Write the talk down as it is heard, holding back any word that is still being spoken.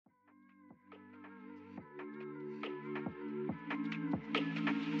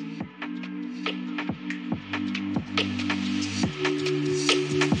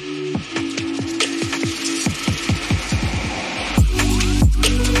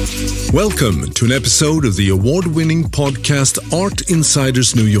Welcome to an episode of the award-winning podcast Art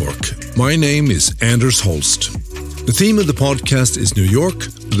Insiders New York. My name is Anders Holst. The theme of the podcast is New York,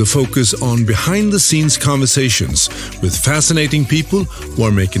 with a focus on behind-the-scenes conversations with fascinating people who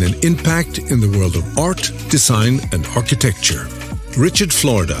are making an impact in the world of art, design, and architecture. Richard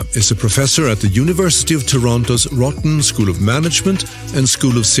Florida is a professor at the University of Toronto's Rotten School of Management and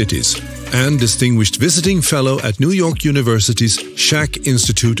School of Cities, and Distinguished Visiting Fellow at New York University's Schack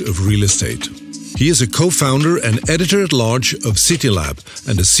Institute of Real Estate. He is a co-founder and editor-at-large of CityLab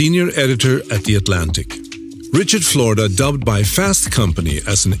and a senior editor at The Atlantic. Richard Florida, dubbed by Fast Company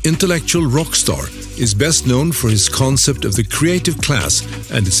as an intellectual rock star, is best known for his concept of the creative class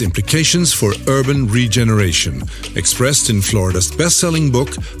and its implications for urban regeneration, expressed in Florida's best-selling book,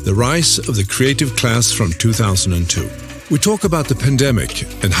 The Rise of the Creative Class from 2002. We talk about the pandemic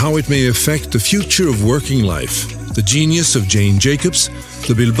and how it may affect the future of working life, the genius of Jane Jacobs,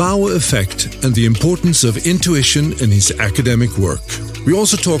 the Bilboa effect, and the importance of intuition in his academic work. We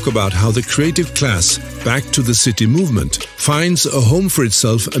also talk about how the creative class, back to the city movement, finds a home for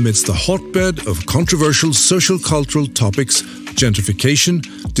itself amidst the hotbed of controversial sociocultural topics, gentrification,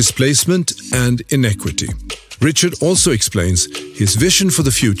 displacement, and inequity. Richard also explains his vision for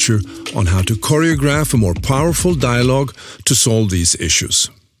the future on how to choreograph a more powerful dialogue to solve these issues.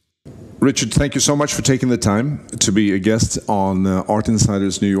 Richard, thank you so much for taking the time to be a guest on Art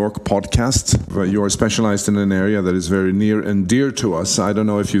Insiders New York podcast. You are specialized in an area that is very near and dear to us. I don't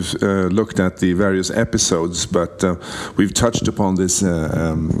know if you've looked at the various episodes, but we've touched upon this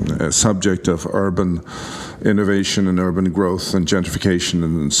subject of urban innovation and urban growth and gentrification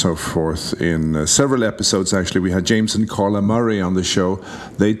and so forth in several episodes. Actually, we had James and Carla Murray on the show.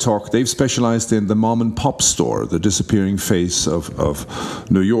 They've specialized in the mom and pop store, the disappearing face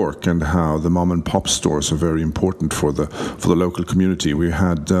of New York, and how the mom and pop stores are very important for the local community. We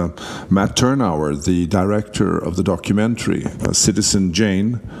had Matt Turnauer, the director of the documentary Citizen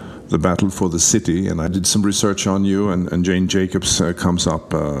Jane, The Battle for the City, and I did some research on you, and Jane Jacobs comes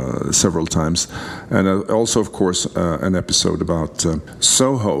up several times. And also, of course, an episode about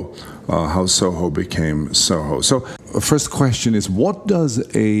Soho, how Soho became Soho. So first question is, what does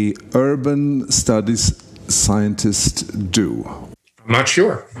a urban studies scientist do? I'm not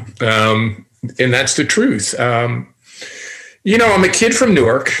sure. And that's the truth. I'm a kid from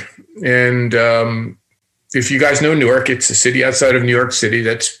Newark, and if you guys know Newark, it's a city outside of New York City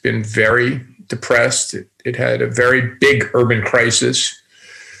that's been very depressed. It had a very big urban crisis.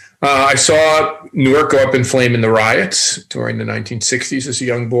 I saw Newark go up in flame in the riots during the 1960s as a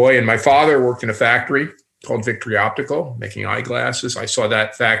young boy, and my father worked in a factory called Victory Optical, making eyeglasses. I saw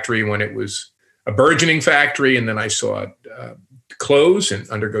that factory when it was a burgeoning factory, and then I saw it close and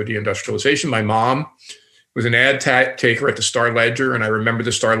undergo deindustrialization. My mom was an ad taker at the Star Ledger, and I remember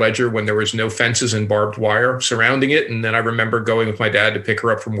the Star Ledger when there was no fences and barbed wire surrounding it. And then I remember going with my dad to pick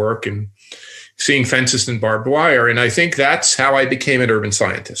her up from work and seeing fences and barbed wire. And I think that's how I became an urban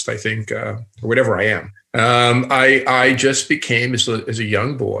scientist, I think, or whatever I am. I just became, as a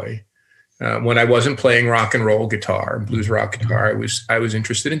young boy, when I wasn't playing rock and roll guitar, blues rock guitar, I was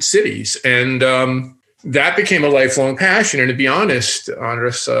interested in cities. And that became a lifelong passion. And to be honest,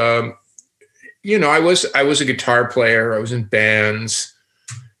 Andres, I was a guitar player. I was in bands.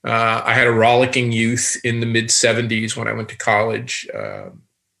 I had a rollicking youth in the mid 70s when I went to college. I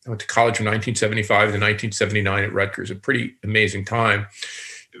went to college from 1975 to 1979 at Rutgers, a pretty amazing time.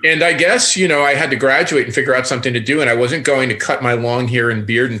 And I guess, I had to graduate and figure out something to do. And I wasn't going to cut my long hair and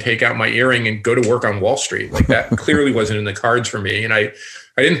beard and take out my earring and go to work on Wall Street. Like that clearly wasn't in the cards for me. And I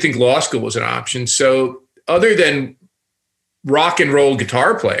didn't think law school was an option. So other than rock and roll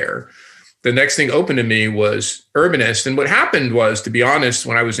guitar player, the next thing open to me was urbanist. And what happened was, to be honest,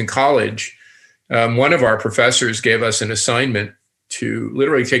 when I was in college, one of our professors gave us an assignment to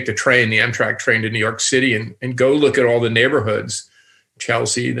literally take the Amtrak train to New York City and go look at all the neighborhoods,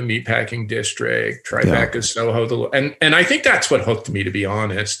 Chelsea, the Meatpacking District, Tribeca, Soho. And I think that's what hooked me, to be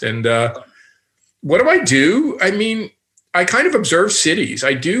honest. And what do? I mean, I kind of observe cities.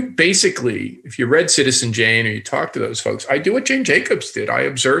 I do basically, if you read Citizen Jane or you talk to those folks, I do what Jane Jacobs did. I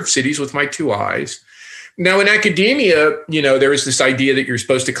observe cities with my two eyes. Now, in academia, there is this idea that you're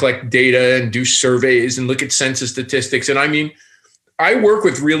supposed to collect data and do surveys and look at census statistics. And I mean, I work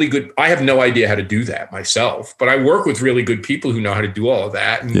with I have no idea how to do that myself, but I work with really good people who know how to do all of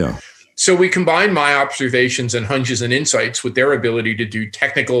that. And so we combine my observations and hunches and insights with their ability to do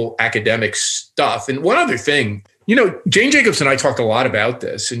technical academic stuff. And one other thing, Jane Jacobs and I talked a lot about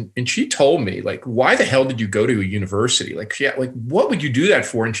this, and she told me, like, why the hell did you go to a university? Like, what would you do that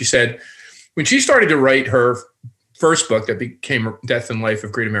for? And she said, when she started to write her first book that became Death and Life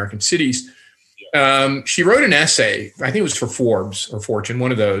of Great American Cities, she wrote an essay, I think it was for Forbes or Fortune,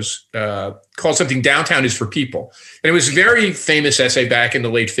 one of those, called something, Downtown is for People. And it was a very famous essay back in the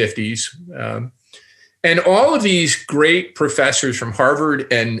late 50s. And all of these great professors from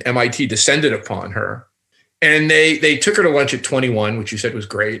Harvard and MIT descended upon her. And they took her to lunch at 21, which you said was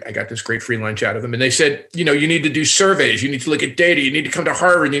great. I got this great free lunch out of them. And they said, you need to do surveys. You need to look at data. You need to come to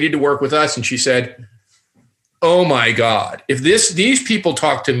Harvard. You need to work with us. And she said, oh my God, if these people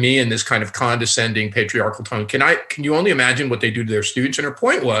talk to me in this kind of condescending patriarchal tone, can you only imagine what they do to their students? And her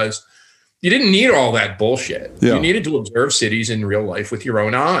point was, you didn't need all that bullshit. Yeah. You needed to observe cities in real life with your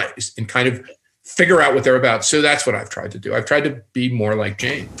own eyes and kind of figure out what they're about. So that's what I've tried to do. I've tried to be more like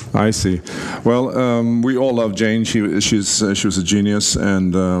Jane. I see. Well, we all love Jane. She was a genius,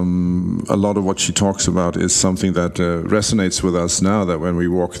 and a lot of what she talks about is something that resonates with us now that when we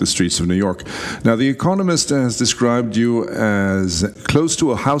walk the streets of New York. Now, The Economist has described you as close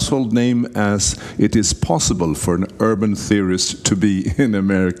to a household name as it is possible for an urban theorist to be in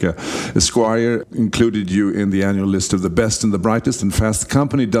America. Esquire included you in the annual list of the best and the brightest, and Fast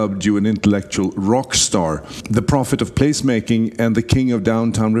Company dubbed you an intellectual rock star, the prophet of placemaking, and the king of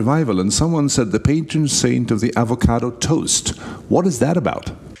downtown revival. And someone said the patron saint of the avocado toast. What is that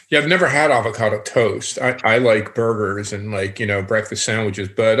about? Yeah, I've never had avocado toast. I like burgers and breakfast sandwiches.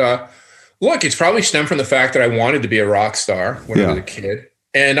 But look, it's probably stemmed from the fact that I wanted to be a rock star when I was a kid.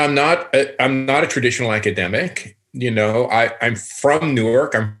 And I'm not a traditional academic. I'm from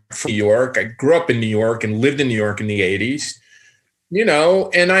Newark. I'm from New York. I grew up in New York and lived in New York in the 80s.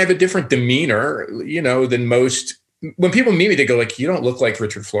 And I have a different demeanor, than most. When people meet me, they go like, you don't look like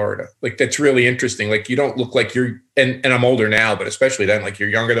Richard Florida. Like, that's really interesting. Like, you don't look like and I'm older now, but especially then, like, you're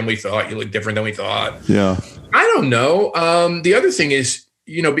younger than we thought. You look different than we thought. Yeah. I don't know. The other thing is,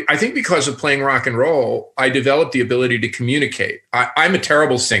 I think because of playing rock and roll, I developed the ability to communicate. I'm a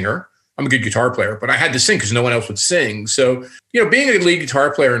terrible singer. I'm a good guitar player, but I had to sing because no one else would sing. So, being a lead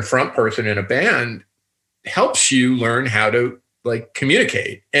guitar player and front person in a band helps you learn how to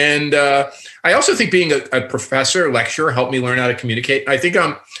communicate. And I also think being a professor, lecturer helped me learn how to communicate. I think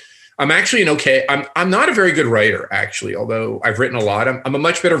I'm actually I'm not a very good writer, actually, although I've written a lot. I'm a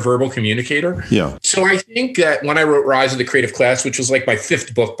much better verbal communicator. Yeah. So I think that when I wrote Rise of the Creative Class, which was like my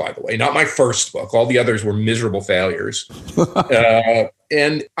 5th book, by the way, not my first book, all the others were miserable failures.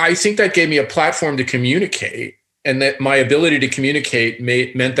 And I think that gave me a platform to communicate. And that my ability to communicate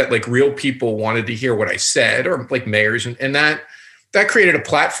meant that real people wanted to hear what I said, or mayors. And that created a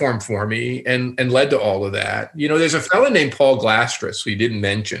platform for me and led to all of that. There's a fellow named Paul Glastris who you didn't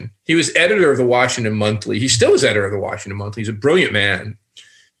mention. He was editor of the Washington Monthly. He still is editor of the Washington Monthly. He's a brilliant man.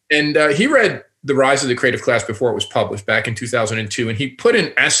 And he read The Rise of the Creative Class before it was published back in 2002. And he put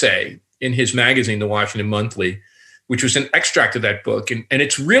an essay in his magazine, the Washington Monthly, which was an extract of that book. And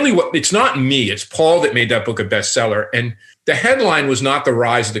it's really it's not me, it's Paul that made that book a bestseller. And the headline was not The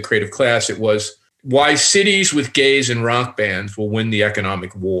Rise of the Creative Class. It was Why Cities with Gays and Rock Bands Will Win the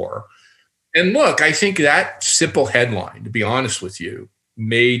Economic War. And look, I think that simple headline, to be honest with you,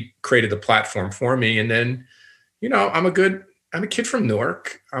 created the platform for me. And then, I'm a kid from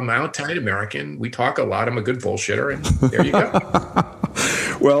Newark. I'm Italian American. We talk a lot. I'm a good bullshitter. And there you go.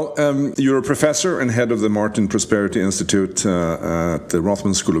 Well, you're a professor and head of the Martin Prosperity Institute at the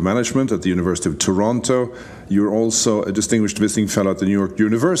Rothman School of Management at the University of Toronto. You're also a distinguished visiting fellow at the New York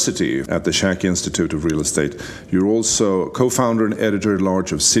University at the Shack Institute of Real Estate. You're also co-founder and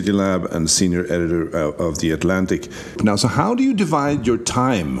editor-at-large of CityLab and senior editor of The Atlantic. Now, so how do you divide your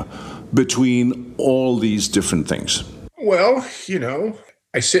time between all these different things? Well,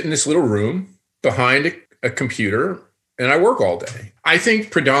 I sit in this little room behind a computer and I work all day. I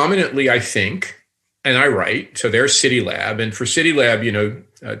think predominantly, and I write. So there's CityLab. And for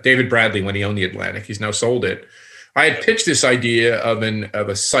CityLab, David Bradley, when he owned The Atlantic, he's now sold it. I had pitched this idea of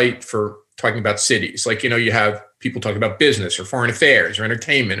a site for talking about cities. You have people talking about business or foreign affairs or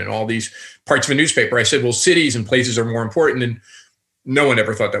entertainment and all these parts of a newspaper. I said, well, cities and places are more important. And no one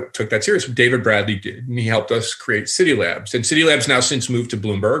ever took that serious. David Bradley did. And he helped us create CityLabs. And CityLabs now since moved to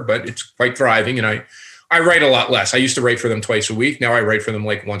Bloomberg, but it's quite thriving. And I write a lot less. I used to write for them twice a week. Now I write for them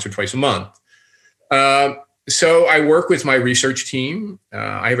once or twice a month. So I work with my research team.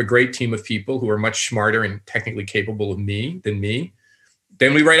 I have a great team of people who are much smarter and technically capable than me.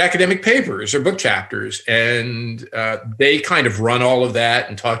 Then we write academic papers or book chapters, and they kind of run all of that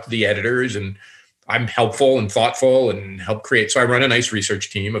and talk to the editors, and I'm helpful and thoughtful and help create. So I run a nice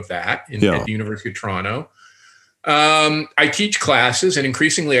research team of that at the University of Toronto. I teach classes, and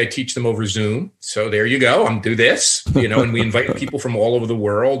increasingly I teach them over Zoom. So there you go. I'm do this, and we invite people from all over the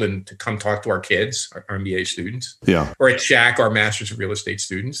world and to come talk to our kids, our MBA students, or at Shack, our Masters of Real Estate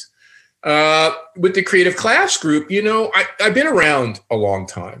students. With the creative class group, I've been around a long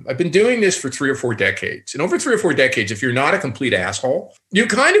time. I've been doing this for 3 or 4 decades. And over 3 or 4 decades, if you're not a complete asshole, you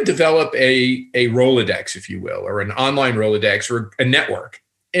kind of develop a Rolodex, if you will, or an online Rolodex or a network.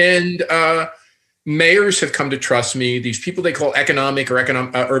 And mayors have come to trust me. These people they call economic or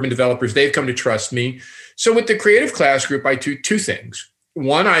urban developers, they've come to trust me. So with the creative class group, I do 2 things.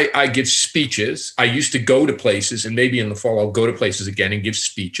 One, I give speeches. I used to go to places, and maybe in the fall, I'll go to places again and give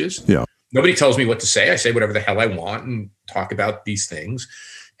speeches. Yeah. Nobody tells me what to say. I say whatever the hell I want and talk about these things.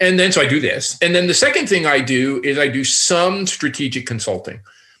 And then, so I do this. And then the second thing I do is I do some strategic consulting.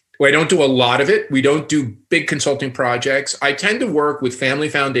 Well, I don't do a lot of it. We don't do big consulting projects. I tend to work with family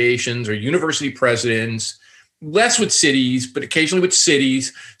foundations or university presidents, less with cities, but occasionally with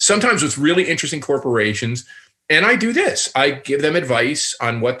cities, sometimes with really interesting corporations. And I do this. I give them advice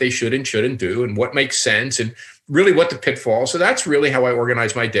on what they should and shouldn't do and what makes sense and really what the pitfalls. So that's really how I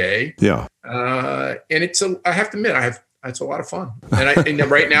organize my day. Yeah. And I have to admit, it's a lot of fun.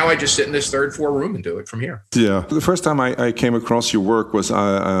 And right now I just sit in this third floor room and do it from here. Yeah. The first time I came across your work was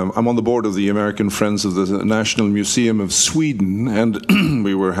I'm on the board of the American Friends of the National Museum of Sweden, and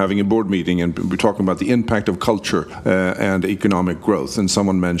we were having a board meeting and we were talking about the impact of culture and economic growth. And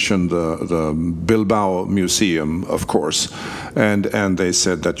someone mentioned the Bilboa Museum, of course, and they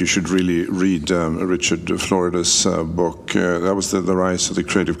said that you should really read Richard Florida's book. That was the Rise of the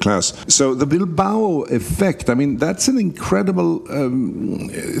Creative Class. So the Bilboa effect, I mean, that's an incredible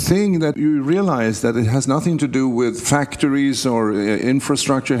thing that you realize that it has nothing to do with factories or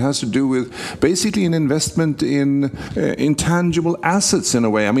infrastructure. It has to do with basically an investment in intangible assets in a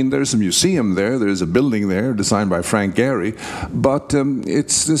way. I mean, there's a museum there, there's a building there designed by Frank Gehry, but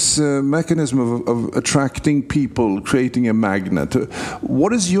it's this mechanism of attracting people, creating a magnet.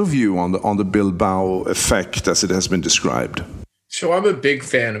 What is your view on the Bilboa effect as it has been described? So I'm a big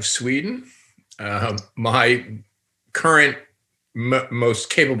fan of Sweden. My current most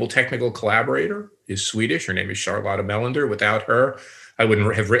capable technical collaborator is Swedish. Her name is Charlotta Melander. Without her, I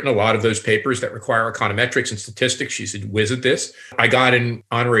wouldn't have written a lot of those papers that require econometrics and statistics. She's a whiz at this. I got an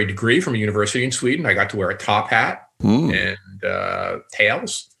honorary degree from a university in Sweden. I got to wear a top hat and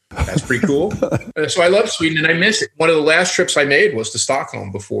tails. That's pretty cool. So I love Sweden and I miss it. One of the last trips I made was to Stockholm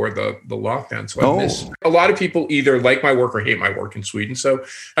before the lockdown. So I miss a lot of people either like my work or hate my work in Sweden. So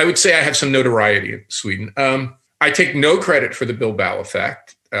I would say I have some notoriety in Sweden. I take no credit for the Bilboa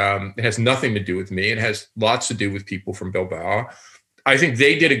effect. It has nothing to do with me. It has lots to do with people from Bilboa. I think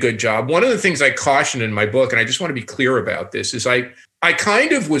they did a good job. One of the things I caution in my book, and I just want to be clear about this, is I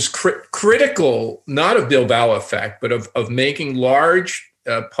kind of was critical, not of Bilboa effect, but of making large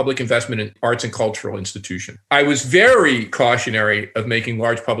public investment in arts and cultural institutions. I was very cautionary of making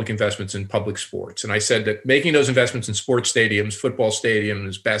large public investments in public sports. And I said that making those investments in sports stadiums, football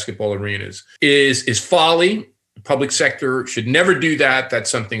stadiums, basketball arenas is folly. The public sector should never do that. That's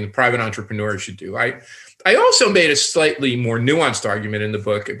something the private entrepreneurs should do. I also made a slightly more nuanced argument in the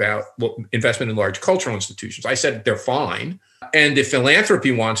book about investment in large cultural institutions. I said they're fine. And if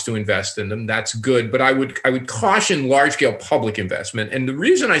philanthropy wants to invest in them, that's good. But I would caution large-scale public investment. And the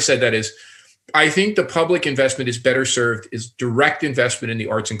reason I said that is I think the public investment is better served is direct investment in the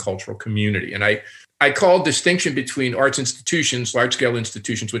arts and cultural community. And I called distinction between arts institutions, large-scale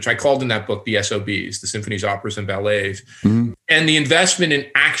institutions, which I called in that book the SOBs, the symphonies, operas, and ballets, and the investment in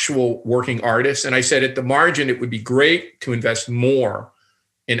actual working artists. And I said at the margin, it would be great to invest more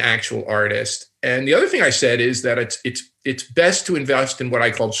in actual artists. And the other thing I said is that it's best to invest in what I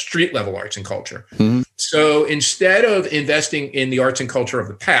called street level arts and culture. So instead of investing in the arts and culture of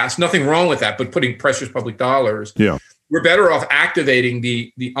the past, nothing wrong with that, but putting precious public dollars, we're better off activating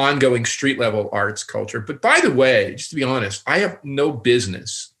the ongoing street level arts culture. But by the way, just to be honest, I have no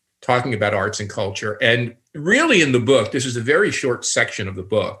business talking about arts and culture. And really in the book, this is a very short section of the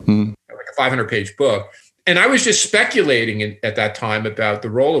book, like a 500-page book. And I was just speculating at that time about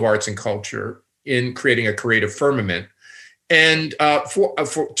the role of arts and culture in creating a creative firmament. And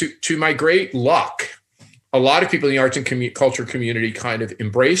to my great luck, a lot of people in the arts and culture community kind of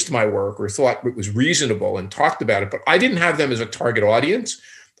embraced my work or thought it was reasonable and talked about it, but I didn't have them as a target audience.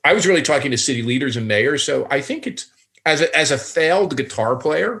 I was really talking to city leaders and mayors. So I think it's as a failed guitar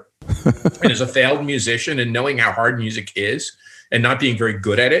player and as a failed musician and knowing how hard music is and not being very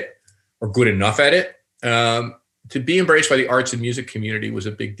good at it or good enough at it, to be embraced by the arts and music community was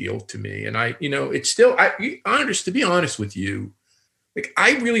a big deal to me. And it's still, to be honest with you, like,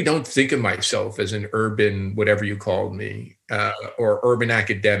 I really don't think of myself as an urban, whatever you called me, or urban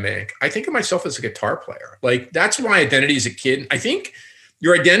academic. I think of myself as a guitar player. Like, that's my identity as a kid. I think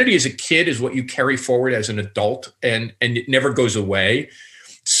your identity as a kid is what you carry forward as an adult, and it never goes away.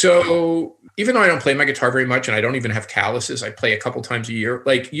 So even though I don't play my guitar very much and I don't even have calluses, I play a couple times a year.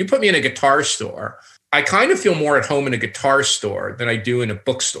 Like, you put me in a guitar store, I kind of feel more at home in a guitar store than I do in a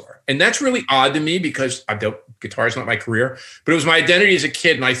bookstore. And that's really odd to me because guitar is not my career, but it was my identity as a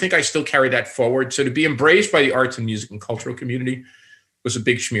kid. And I think I still carry that forward. So to be embraced by the arts and music and cultural community was a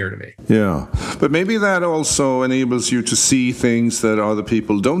big schmear to me. Yeah, but maybe that also enables you to see things that other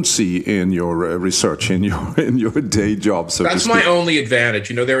people don't see in your research, in your day job. So that's my only advantage.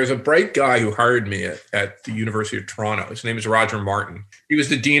 There was a bright guy who hired me at the University of Toronto. His name is Roger Martin. He was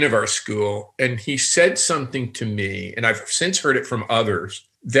the dean of our school, and he said something to me, and I've since heard it from others,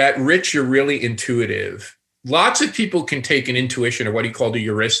 that, Rich, you're really intuitive. Lots of people can take an intuition, or what he called a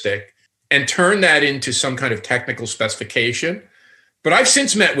heuristic, and turn that into some kind of technical specification. But I've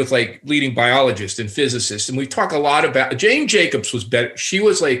since met with like leading biologists and physicists, and we talk a lot about, Jane Jacobs was better. She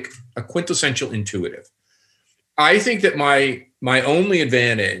was like a quintessential intuitive. I think that my only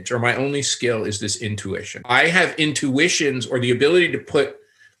advantage or my only skill is this intuition. I have intuitions, or the ability to put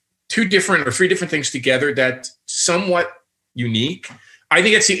 2 different or 3 different things together that's somewhat unique. I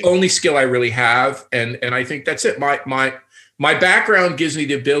think that's the only skill I really have. And I think that's it. My background gives me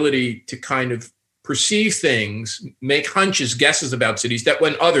the ability to kind of perceive things, make hunches, guesses about cities that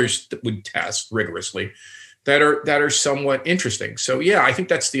when others would test rigorously, that are somewhat interesting. So yeah, I think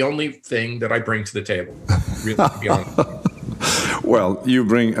that's the only thing that I bring to the table, really, to be honest. Well, you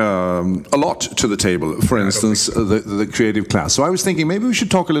bring a lot to the table. For instance, the creative class. So I was thinking maybe we should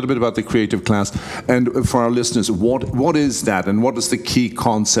talk a little bit about the creative class, and for our listeners, what is that, and what is the key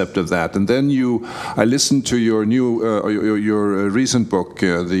concept of that? And then I listened to your new your recent book,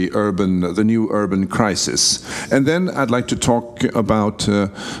 the New Urban Crisis, and then I'd like to talk about,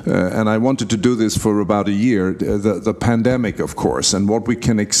 and I wanted to do this for about a year, the pandemic, of course, and what we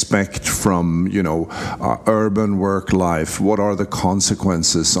can expect from urban work life. What are the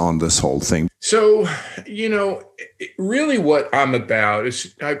consequences on this whole thing? So, really what I'm about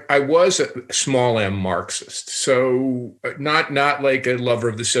is I was a small m Marxist. So not like a lover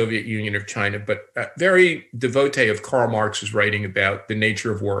of the Soviet Union or China, but a very devotee of Karl Marx's writing about the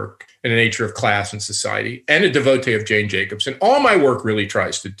nature of work and the nature of class and society, and a devotee of Jane Jacobs. And all my work really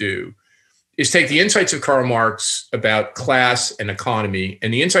tries to do is take the insights of Karl Marx about class and economy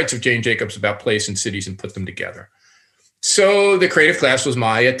and the insights of Jane Jacobs about place and cities and put them together. So the creative class was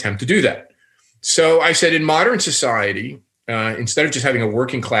my attempt to do that. So I said, in modern society, instead of just having a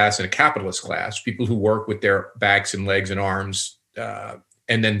working class and a capitalist class, people who work with their backs and legs and arms,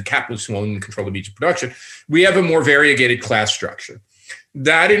 and then capitalists who own and control the means of production, we have a more variegated class structure.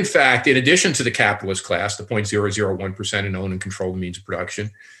 That, in fact, in addition to the capitalist class, the 0.001% and own and control the means of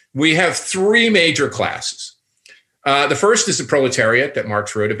production, we have 3 major classes. The first is the proletariat that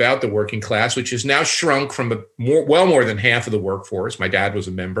Marx wrote about, the working class, which has now shrunk from well more than half of the workforce. My dad was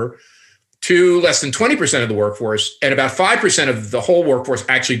a member, to less than 20% of the workforce, and about 5% of the whole workforce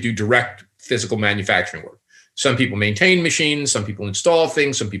actually do direct physical manufacturing work. Some people maintain machines, some people install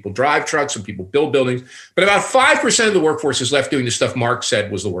things, some people drive trucks, some people build buildings, but about 5% of the workforce is left doing the stuff Marx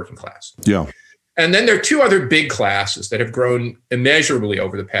said was the working class. Yeah. And then there are 2 other big classes that have grown immeasurably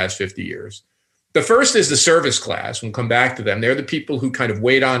over the past 50 years. The first is the service class. We'll come back to them. They're the people who kind of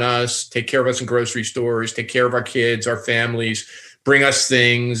wait on us, take care of us in grocery stores, take care of our kids, our families, bring us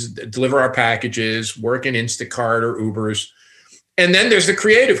things, deliver our packages, work in Instacart or Ubers. And then there's the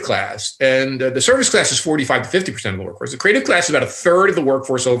creative class. And the service class is 45 to 50% of the workforce. The creative class is about 1/3 of the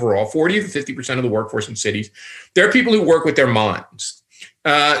workforce overall, 40 to 50% of the workforce in cities. They're people who work with their minds.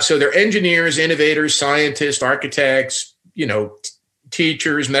 So they're engineers, innovators, scientists, architects,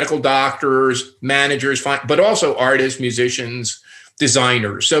 teachers, medical doctors, managers, but also artists, musicians,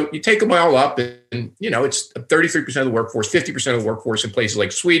 designers. So you take them all up and, it's 33% of the workforce, 50% of the workforce in places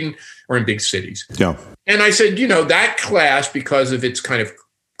like Sweden or in big cities. Yeah. And I said, that class, because of its kind of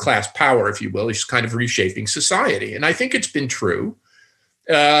class power, if you will, is kind of reshaping society. And I think it's been true.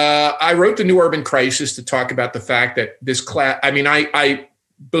 I wrote the New Urban Crisis to talk about the fact that this class, I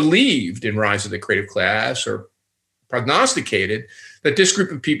believed in Rise of the Creative Class, or prognosticated that this group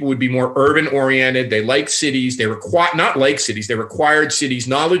of people would be more urban oriented. They like cities. They not like cities. They required cities.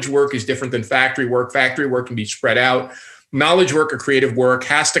 Knowledge work is different than factory work. Factory work can be spread out. Knowledge work or creative work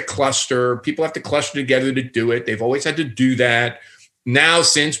has to cluster. People have to cluster together to do it. They've always had to do that. Now,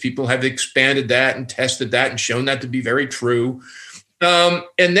 since people have expanded that and tested that and shown that to be very true. And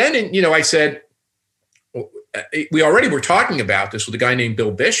then, I said, we already were talking about this with a guy named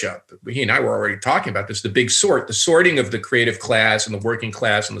Bill Bishop. He and I were already talking about this, the sorting of the creative class and the working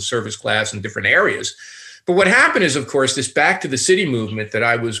class and the service class in different areas. But what happened is, of course, this back to the city movement that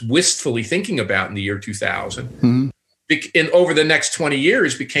I was wistfully thinking about in the year 2000, and over the next 20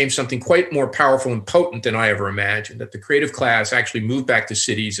 years became something quite more powerful and potent than I ever imagined, that the creative class actually moved back to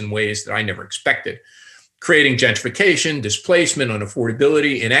cities in ways that I never expected, creating gentrification, displacement,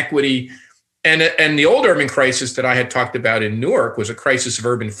 unaffordability, inequity. And the old urban crisis that I had talked about in Newark was a crisis of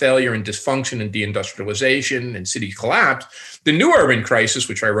urban failure and dysfunction and deindustrialization and city collapse. The new urban crisis,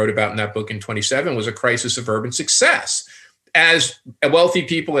 which I wrote about in that book in 27, was a crisis of urban success. As wealthy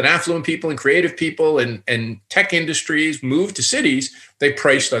people and affluent people and creative people and tech industries moved to cities, they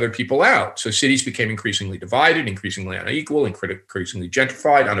priced other people out. So cities became increasingly divided, increasingly unequal, increasingly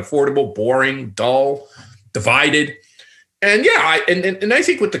gentrified, unaffordable, boring, dull, divided. And yeah, and I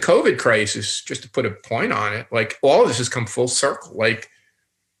think with the COVID crisis, just to put a point on it, like all of this has come full circle. Like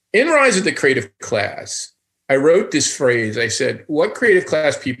in Rise of the Creative Class, I wrote this phrase. I said, what creative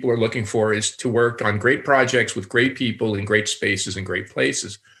class people are looking for is to work on great projects with great people in great spaces and great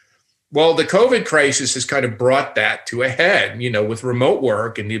places. Well, the COVID crisis has kind of brought that to a head, with remote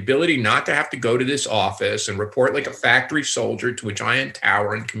work and the ability not to have to go to this office and report like a factory soldier to a giant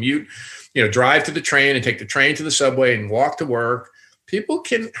tower and commute, drive to the train and take the train to the subway and walk to work. People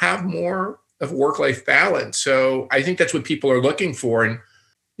can have more of work-life balance. So I think that's what people are looking for. And,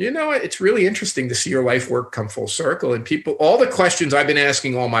 it's really interesting to see your life work come full circle. And all the questions I've been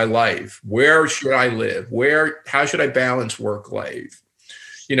asking all my life, where should I live? How should I balance work-life?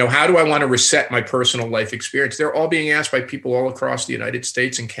 How do I want to reset my personal life experience? They're all being asked by people all across the United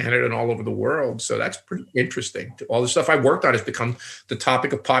States and Canada and all over the world. So that's pretty interesting. All the stuff I've worked on has become the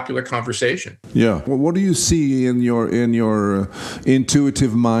topic of popular conversation. Yeah. Well, what do you see in your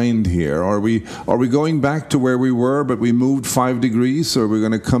intuitive mind here? Are we going back to where we were, but we moved 5 degrees, or are we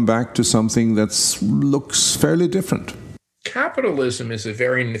going to come back to something that looks fairly different? Capitalism is a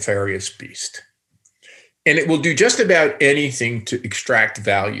very nefarious beast. And it will do just about anything to extract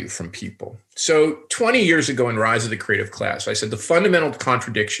value from people. So 20 years ago in Rise of the Creative Class, I said the fundamental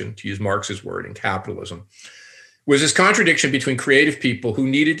contradiction, to use Marx's word, in capitalism was this contradiction between creative people who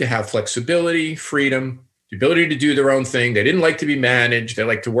needed to have flexibility, freedom, the ability to do their own thing. They didn't like to be managed. They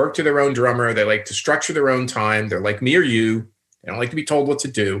like to work to their own drummer. They like to structure their own time. They're like me or you. They don't like to be told what to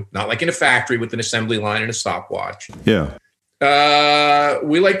do, not like in a factory with an assembly line and a stopwatch. Yeah.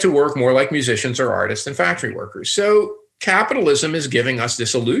 We like to work more like musicians or artists than factory workers. So capitalism is giving us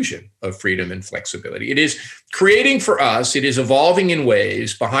this illusion of freedom and flexibility. It is creating for us, it is evolving in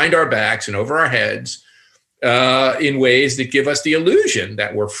ways behind our backs and over our heads, in ways that give us the illusion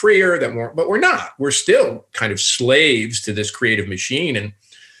that we're freer, but we're not. We're still kind of slaves to this creative machine. And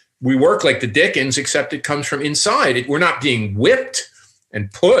we work like the Dickens, except it comes from inside. We're not being whipped and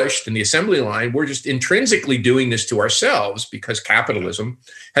pushed in the assembly line. We're just intrinsically doing this to ourselves because capitalism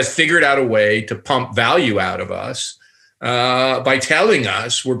has figured out a way to pump value out of us by telling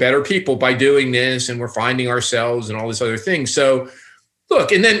us we're better people by doing this, and we're finding ourselves and all these other things. So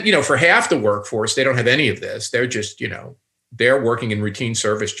look, and then, for half the workforce, they don't have any of this. They're just, they're working in routine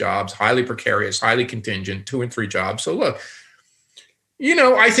service jobs, highly precarious, highly contingent, 2 and 3 jobs. So look,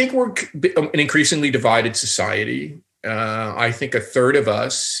 I think we're an increasingly divided society. I think a third of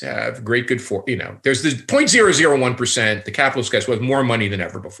us have there's this 0.001%, the capitalist guys, who have more money than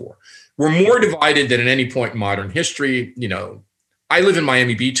ever before. We're more divided than at any point in modern history. I live in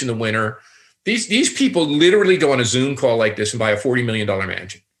Miami Beach in the winter. These people literally go on a Zoom call like this and buy a $40 million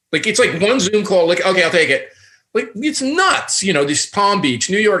mansion. Like, it's like one Zoom call, like, okay, I'll take it. Like, it's nuts. This Palm Beach,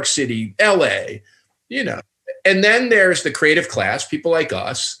 New York City, LA, and then there's the creative class, people like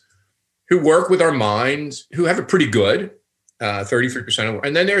us, who work with our minds, who have it pretty good, 33%.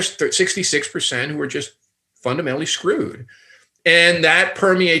 And then there's 66% who are just fundamentally screwed. And that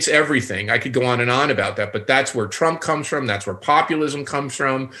permeates everything. I could go on and on about that, but that's where Trump comes from. That's where populism comes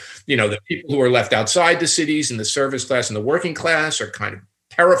from. The people who are left outside the cities and the service class and the working class are kind of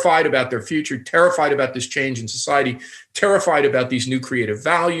terrified about their future, terrified about this change in society, terrified about these new creative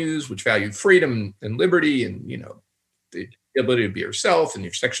values, which value freedom and liberty and, the ability to be yourself and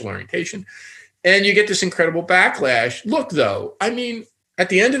your sexual orientation. And you get this incredible backlash. Look, though, at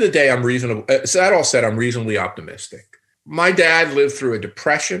the end of the day, I'm reasonable. So that all said, I'm reasonably optimistic. My dad lived through a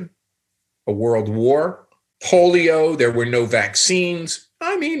depression, a world war, polio. There were no vaccines.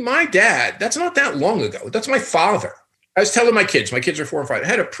 My dad, that's not that long ago. That's my father. I was telling my kids are 4 and 5,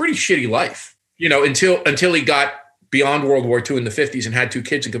 had a pretty shitty life, until he got beyond World War II in the 50s and had 2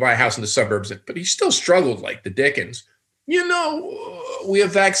 kids and could buy a house in the suburbs. But he still struggled like the Dickens. we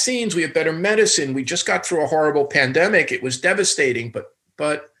have vaccines, we have better medicine. We just got through a horrible pandemic. It was devastating,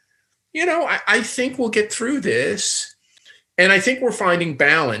 but I think we'll get through this. And I think we're finding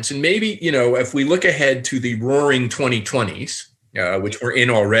balance. And maybe, if we look ahead to the roaring 2020s, which we're in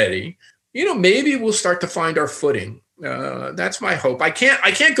already, maybe we'll start to find our footing. That's my hope. I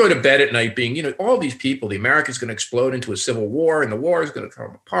can't go to bed at night being, all these people, the America's going to explode into a civil war and the war is going to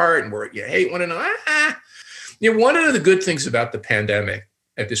come apart and you hate one another. One of the good things about the pandemic,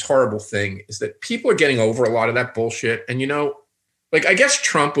 at this horrible thing, is that people are getting over a lot of that bullshit. And, I guess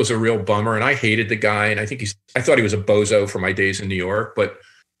Trump was a real bummer and I hated the guy. And I thought he was a bozo for my days in New York. But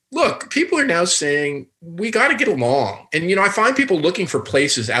look, people are now saying we got to get along. And, I find people looking for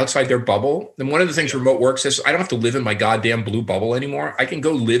places outside their bubble. And one of the things remote work says, I don't have to live in my goddamn blue bubble anymore. I can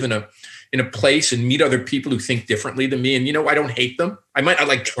go live in a place and meet other people who think differently than me. And, I don't hate them. I might not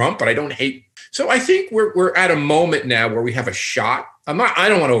like Trump, but I don't hate. So I think we're at a moment now where we have a shot. I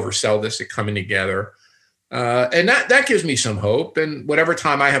don't want to oversell this at coming together. And that gives me some hope. And whatever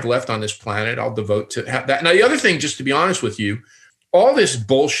time I have left on this planet, I'll devote to have that. Now, the other thing, just to be honest with you, all this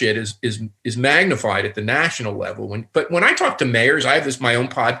bullshit is magnified at the national level. But when I talk to mayors, I have my own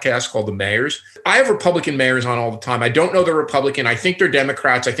podcast called The Mayors. I have Republican mayors on all the time. I don't know they're Republican. I think they're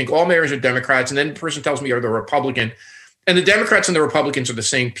Democrats. I think all mayors are Democrats. And then the person tells me they're Republican. And the Democrats and the Republicans are the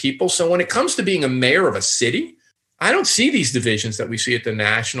same people. So when it comes to being a mayor of a city, I don't see these divisions that we see at the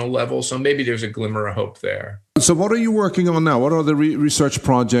national level. So maybe there's a glimmer of hope there. So what are you working on now? What are the research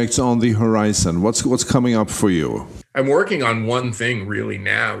projects on the horizon? What's coming up for you? I'm working on one thing really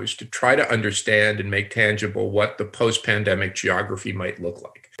now, is to try to understand and make tangible what the post-pandemic geography might look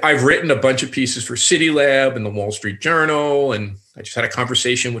like. I've written a bunch of pieces for CityLab and the Wall Street Journal, and I just had a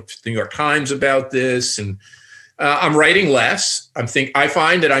conversation with the New York Times about this. And I'm writing less. I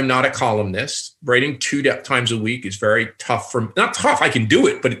find that I'm not a columnist. Writing 2 times a week is very tough. Not tough, I can do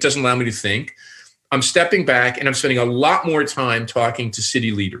it, but it doesn't allow me to think. I'm stepping back and I'm spending a lot more time talking to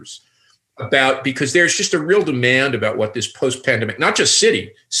city leaders because there's just a real demand about what this post-pandemic, not just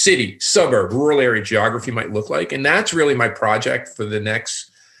city, suburb, rural area geography might look like. And that's really my project for the next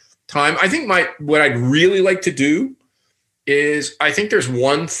time. I think what I'd really like to do is, I think there's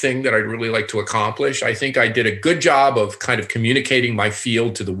one thing that I'd really like to accomplish. I think I did a good job of kind of communicating my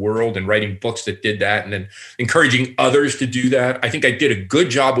field to the world and writing books that did that and then encouraging others to do that. I think I did a good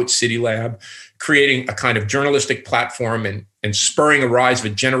job with CityLab, creating a kind of journalistic platform and spurring a rise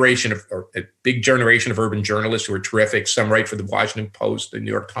of a big generation of urban journalists who are terrific. Some write for the Washington Post, the New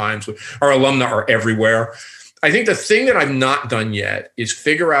York Times. Our alumni are everywhere. I think the thing that I've not done yet is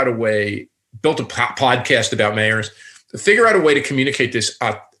figure out a way, built a podcast about mayors, to figure out a way to communicate this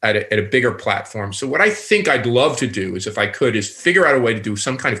at a bigger platform. So what I think I'd love to do is, if I could, is figure out a way to do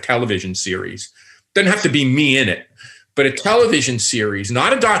some kind of television series. Doesn't have to be me in it, but a television series,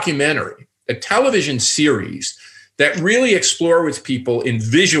 not a documentary, a television series that really explore with people in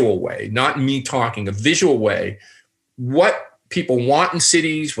visual way, not me talking, a visual way, what people want in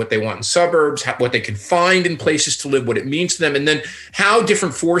cities, what they want in suburbs, what they can find in places to live, what it means to them, and then how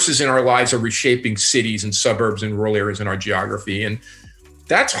different forces in our lives are reshaping cities and suburbs and rural areas in our geography. And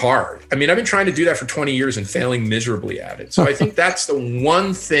that's hard. I mean, I've been trying to do that for 20 years and failing miserably at it. So I think that's the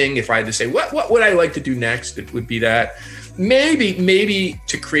one thing, if I had to say, what would I like to do next? It would be that. Maybe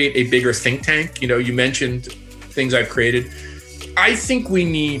to create a bigger think tank. You mentioned things I've created. I think we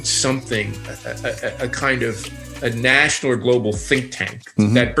need something, a kind of a national or global think tank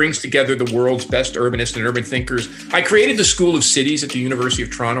that brings together the world's best urbanists and urban thinkers. I created the School of Cities at the University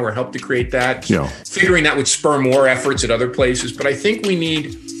of Toronto, or helped to create that. Yeah. Figuring that would spur more efforts at other places. But I think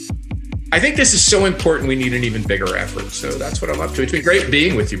this is so important, we need an even bigger effort. So that's what I'm up to. It's been great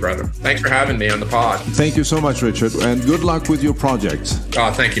being with you, brother. Thanks for having me on the pod. Thank you so much, Richard, and good luck with your project.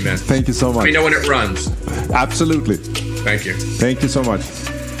 Oh, thank you, man. Thank you so much. Let me know when it runs. Absolutely. Thank you. Thank you so much.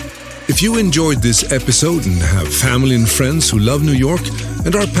 If you enjoyed this episode and have family and friends who love New York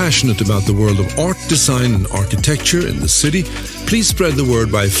and are passionate about the world of art, design, and architecture in the city, please spread the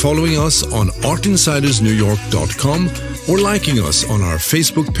word by following us on artinsidersnewyork.com or liking us on our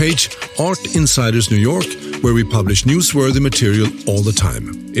Facebook page, Art Insiders New York, where we publish newsworthy material all the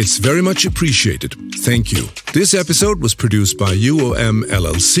time. It's very much appreciated. Thank you. This episode was produced by UOM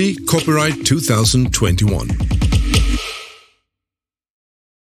LLC, copyright 2021.